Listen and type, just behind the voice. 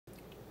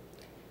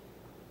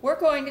We're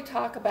going to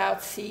talk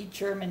about seed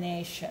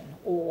germination,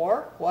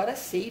 or what a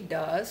seed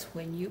does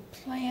when you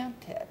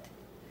plant it.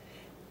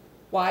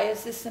 Why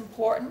is this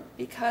important?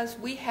 Because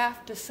we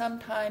have to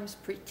sometimes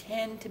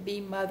pretend to be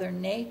Mother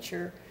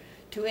Nature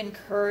to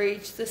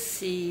encourage the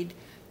seed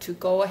to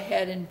go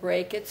ahead and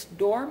break its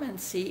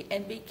dormancy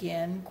and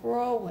begin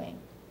growing.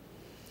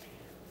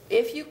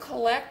 If you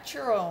collect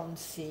your own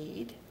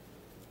seed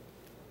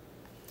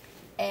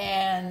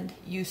and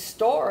you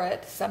store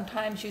it,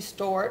 sometimes you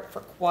store it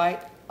for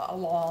quite a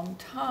long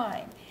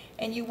time,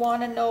 and you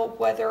want to know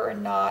whether or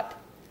not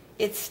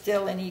it's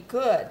still any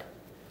good.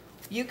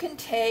 You can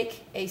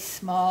take a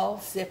small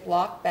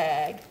Ziploc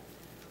bag,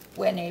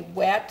 in a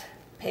wet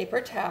paper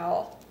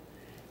towel,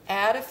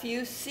 add a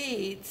few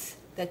seeds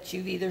that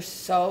you've either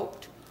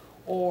soaked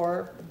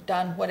or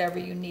done whatever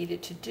you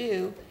needed to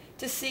do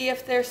to see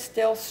if they're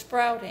still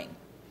sprouting.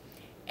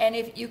 And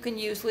if you can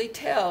usually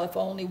tell if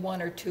only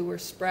one or two are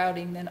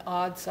sprouting, then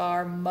odds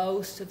are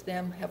most of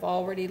them have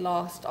already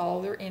lost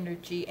all their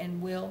energy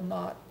and will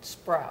not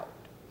sprout.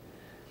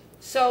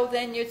 So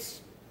then you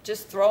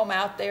just throw them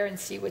out there and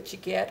see what you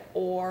get,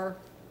 or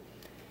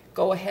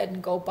go ahead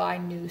and go buy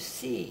new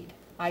seed.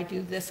 I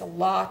do this a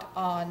lot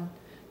on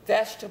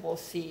vegetable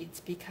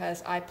seeds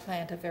because I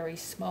plant a very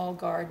small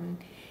garden,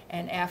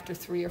 and after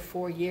 3 or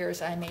 4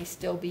 years I may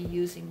still be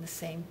using the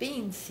same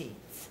bean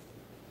seeds.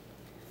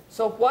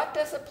 So what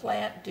does a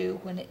plant do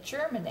when it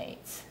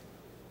germinates?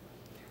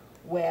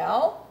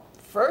 Well,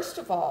 first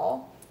of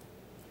all,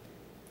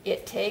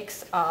 it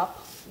takes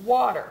up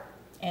water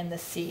and the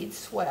seed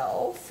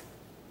swells.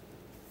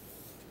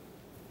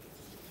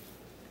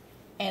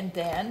 And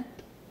then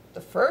the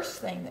first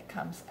thing that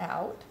comes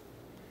out,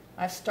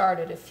 I've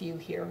started a few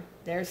here.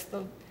 There's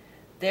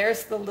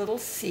the little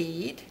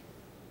seed,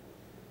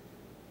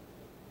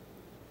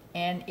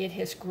 and it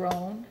has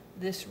grown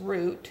this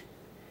root,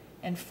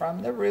 and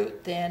from the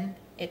root then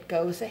it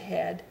goes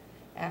ahead,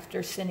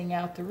 after sending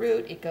out the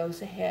root, it goes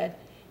ahead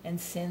and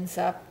sends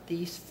up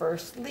these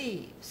first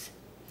leaves.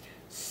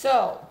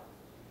 So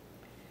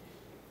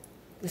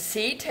the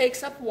seed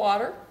takes up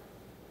water.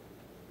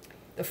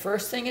 The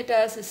first thing it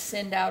does is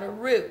send out a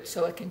root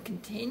so it can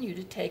continue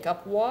to take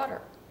up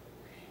water.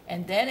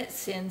 And then it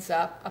sends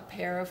up a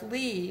pair of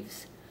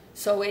leaves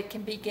so it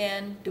can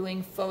begin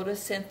doing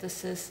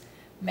photosynthesis,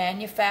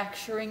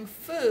 manufacturing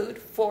food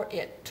for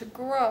it to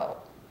grow.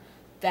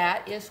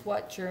 That is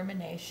what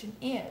germination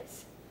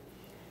is.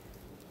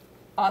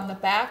 On the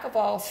back of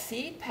all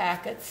seed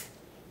packets,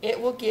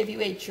 it will give you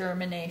a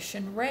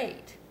germination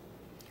rate.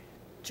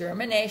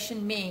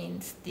 Germination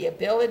means the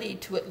ability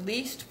to at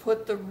least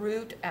put the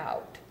root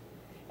out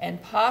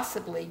and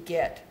possibly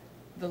get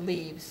the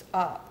leaves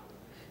up.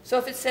 So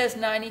if it says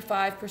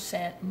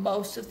 95%,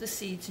 most of the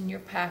seeds in your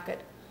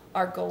packet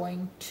are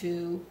going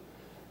to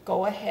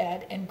go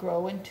ahead and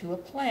grow into a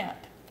plant.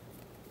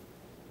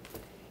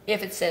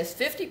 If it says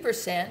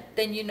 50%,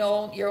 then you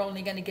know you're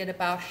only going to get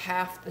about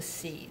half the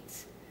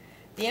seeds.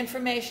 The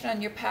information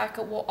on your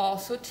packet will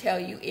also tell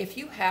you if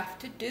you have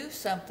to do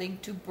something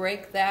to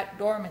break that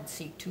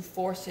dormancy, to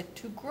force it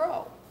to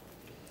grow.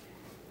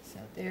 So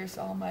there's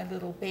all my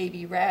little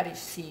baby radish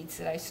seeds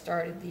that I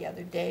started the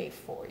other day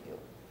for you.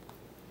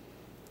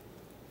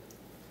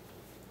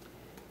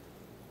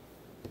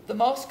 The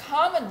most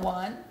common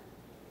one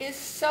is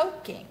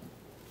soaking.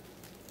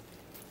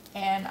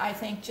 And I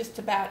think just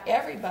about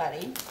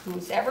everybody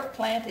who's ever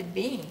planted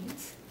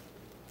beans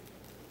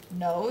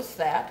knows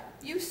that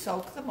you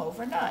soak them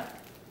overnight.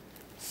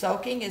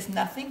 Soaking is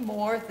nothing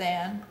more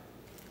than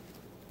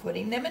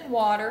putting them in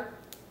water.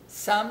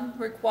 Some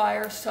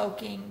require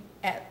soaking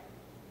at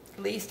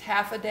least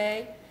half a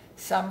day.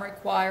 Some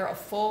require a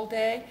full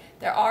day.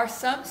 There are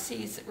some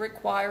seeds that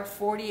require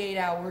 48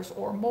 hours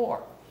or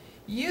more.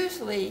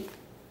 Usually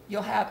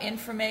you'll have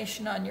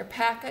information on your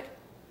packet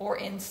or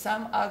in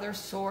some other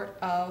sort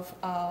of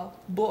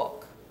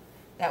book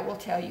that will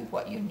tell you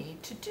what you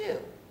need to do.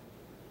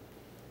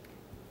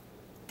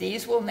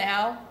 These will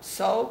now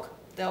soak,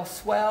 they'll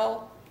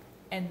swell,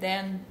 and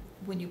then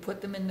when you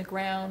put them in the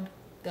ground,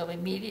 they'll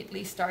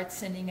immediately start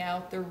sending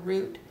out their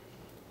root,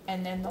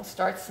 and then they'll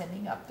start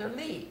sending up their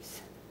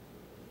leaves.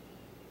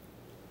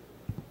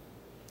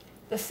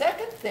 The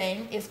second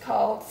thing is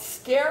called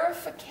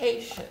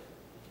scarification.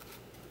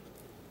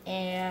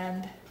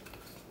 And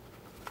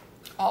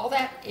all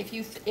that,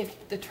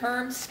 if the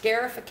term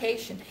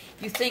scarification,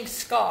 you think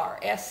scar,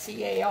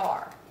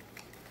 S-C-A-R.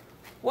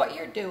 What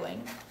you're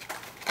doing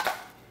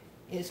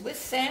is with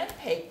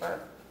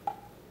sandpaper,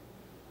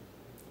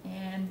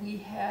 and we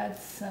had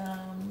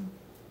some,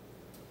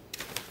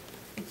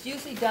 it's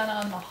usually done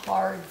on the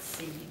hard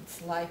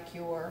seeds, like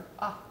your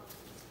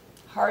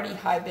hardy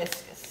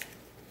hibiscus.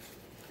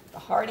 The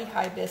hardy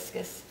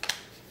hibiscus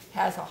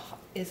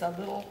is a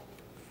little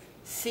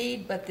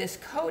seed, but this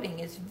coating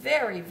is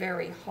very,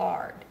 very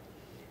hard.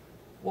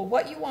 Well,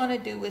 what you want to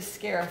do with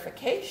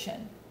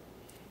scarification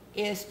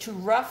is to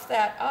rough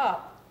that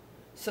up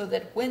so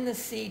that when the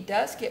seed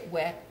does get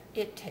wet,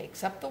 it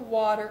takes up the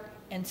water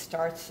and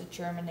starts the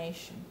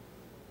germination.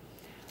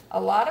 A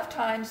lot of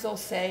times they'll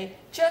say,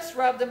 just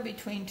rub them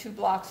between 2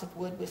 blocks of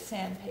wood with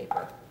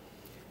sandpaper.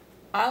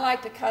 I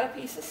like to cut a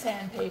piece of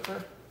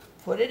sandpaper,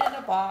 put it in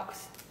a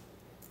box,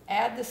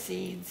 add the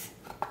seeds,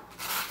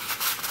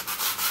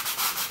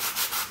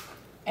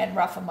 and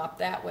rough them up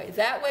that way.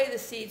 That way the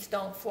seeds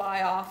don't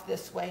fly off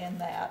this way and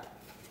that.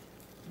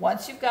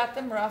 Once you've got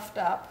them roughed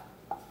up,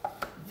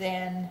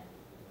 then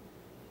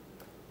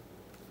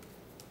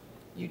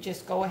you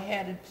just go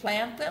ahead and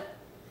plant them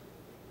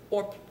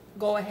or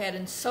go ahead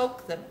and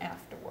soak them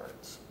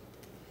afterwards.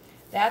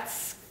 That's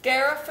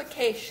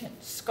scarification,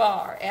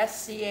 scar,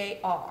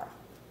 S-C-A-R.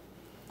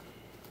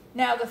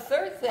 Now the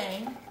third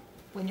thing,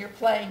 when you're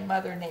playing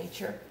Mother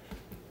Nature,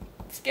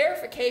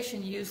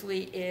 scarification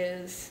usually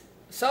is,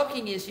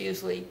 soaking is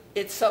usually,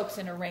 it soaks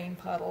in a rain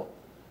puddle.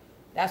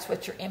 That's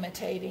what you're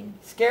imitating.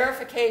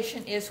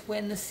 Scarification is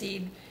when the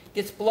seed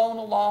gets blown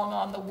along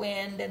on the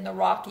wind and the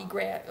rocky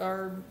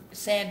or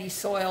sandy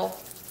soil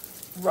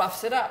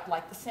roughs it up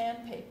like the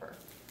sandpaper.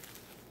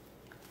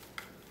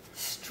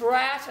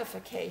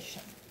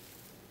 Stratification.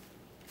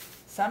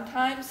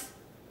 Sometimes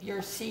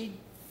your seed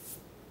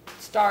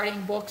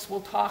starting books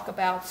will talk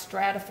about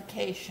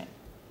stratification.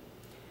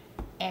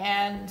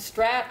 And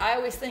I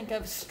always think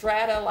of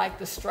strata like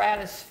the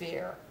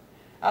stratosphere.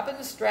 Up in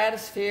the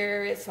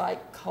stratosphere, it's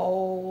like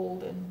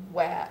cold and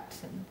wet.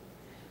 And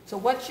so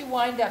what you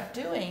wind up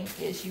doing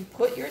is you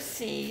put your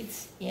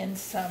seeds in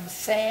some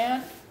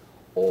sand,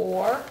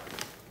 or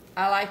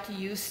I like to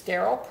use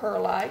sterile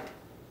perlite.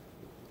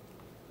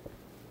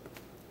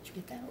 Did you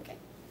get that? Okay.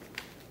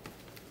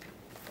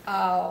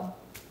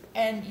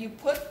 And you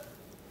put,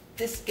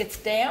 this gets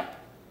damp,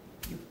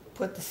 you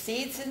put the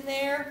seeds in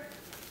there,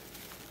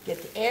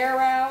 get the air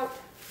out,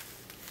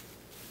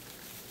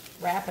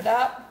 wrap it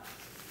up,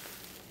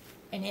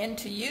 and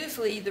into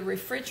usually the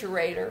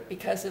refrigerator,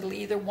 because it'll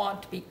either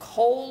want to be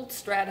cold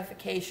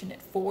stratification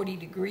at 40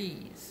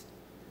 degrees,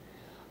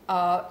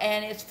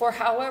 and it's for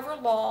however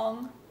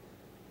long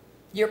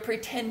you're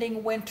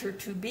pretending winter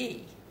to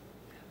be.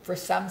 For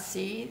some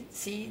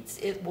seeds,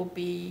 it will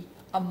be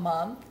a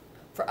month.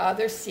 For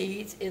other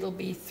seeds, it'll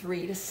be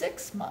 3 to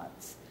 6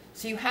 months.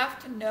 So you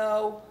have to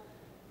know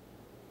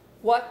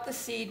what the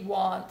seed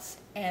wants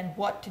and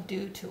what to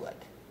do to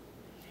it.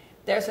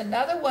 There's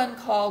another one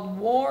called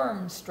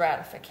warm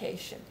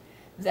stratification.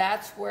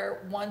 That's where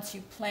once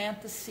you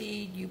plant the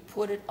seed, you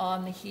put it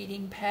on the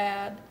heating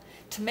pad.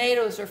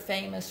 Tomatoes are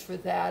famous for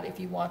that if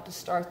you want to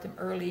start them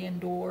early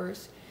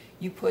indoors.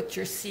 You put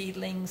your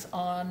seedlings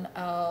on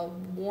a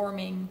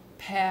warming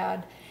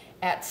pad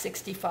at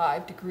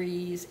 65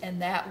 degrees,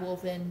 and that will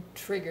then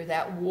trigger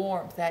that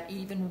warmth, that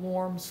even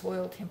warm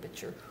soil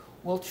temperature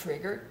will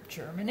trigger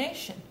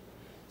germination.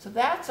 So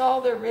that's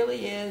all there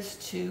really is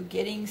to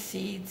getting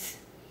seeds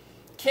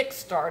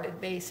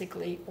kick-started,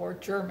 basically, or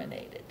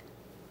germinated.